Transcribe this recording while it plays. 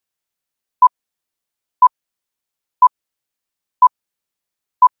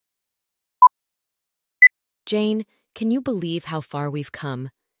Jane, can you believe how far we've come?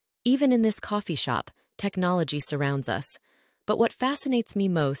 Even in this coffee shop, technology surrounds us. But what fascinates me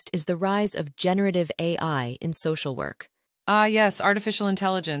most is the rise of generative AI in social work. Ah, yes, artificial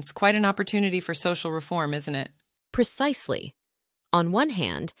intelligence. Quite an opportunity for social reform, isn't it? Precisely. On one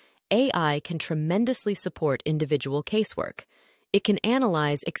hand, AI can tremendously support individual casework. It can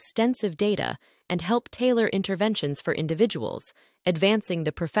analyze extensive data and help tailor interventions for individuals, advancing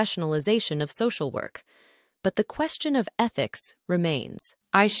the professionalization of social work. But the question of ethics remains.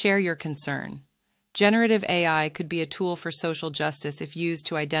 I share your concern. Generative AI could be a tool for social justice if used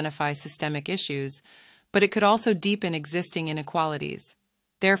to identify systemic issues, but it could also deepen existing inequalities.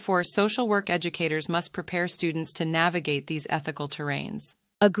 Therefore, social work educators must prepare students to navigate these ethical terrains.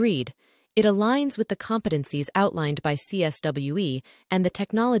 Agreed. It aligns with the competencies outlined by CSWE, and the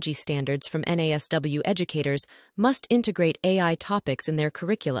technology standards from NASW educators must integrate AI topics in their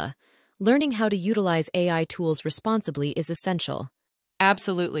curricula. Learning how to utilize AI tools responsibly is essential.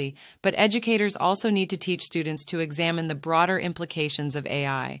 Absolutely, but educators also need to teach students to examine the broader implications of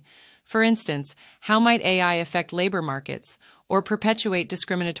AI. For instance, how might AI affect labor markets or perpetuate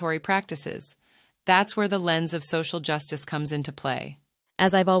discriminatory practices? That's where the lens of social justice comes into play.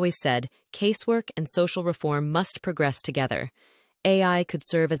 As I've always said, casework and social reform must progress together. AI could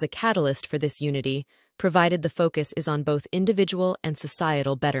serve as a catalyst for this unity, provided the focus is on both individual and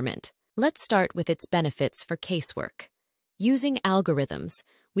societal betterment. Let's start with its benefits for casework. Using algorithms,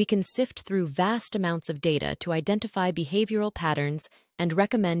 we can sift through vast amounts of data to identify behavioral patterns and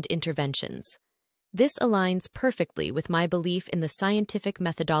recommend interventions. This aligns perfectly with my belief in the scientific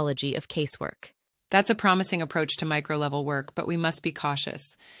methodology of casework. That's a promising approach to micro-level work, but we must be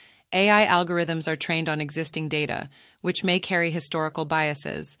cautious. AI algorithms are trained on existing data, which may carry historical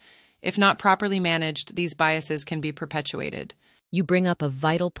biases. If not properly managed, these biases can be perpetuated. You bring up a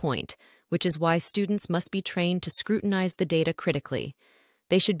vital point, which is why students must be trained to scrutinize the data critically.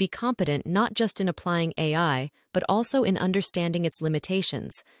 They should be competent not just in applying AI, but also in understanding its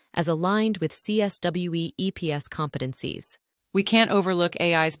limitations, as aligned with CSWE EPS competencies. We can't overlook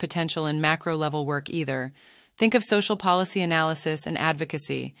AI's potential in macro-level work either. Think of social policy analysis and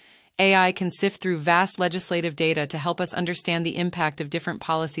advocacy. AI can sift through vast legislative data to help us understand the impact of different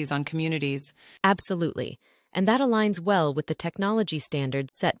policies on communities. Absolutely. And that aligns well with the technology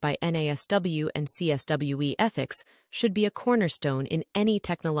standards set by NASW and CSWE ethics should be a cornerstone in any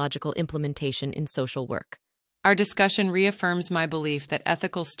technological implementation in social work. Our discussion reaffirms my belief that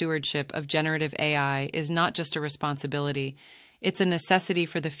ethical stewardship of generative AI is not just a responsibility, it's a necessity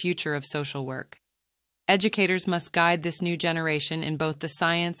for the future of social work. Educators must guide this new generation in both the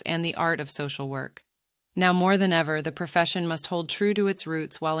science and the art of social work. Now more than ever, the profession must hold true to its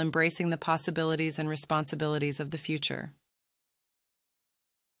roots while embracing the possibilities and responsibilities of the future.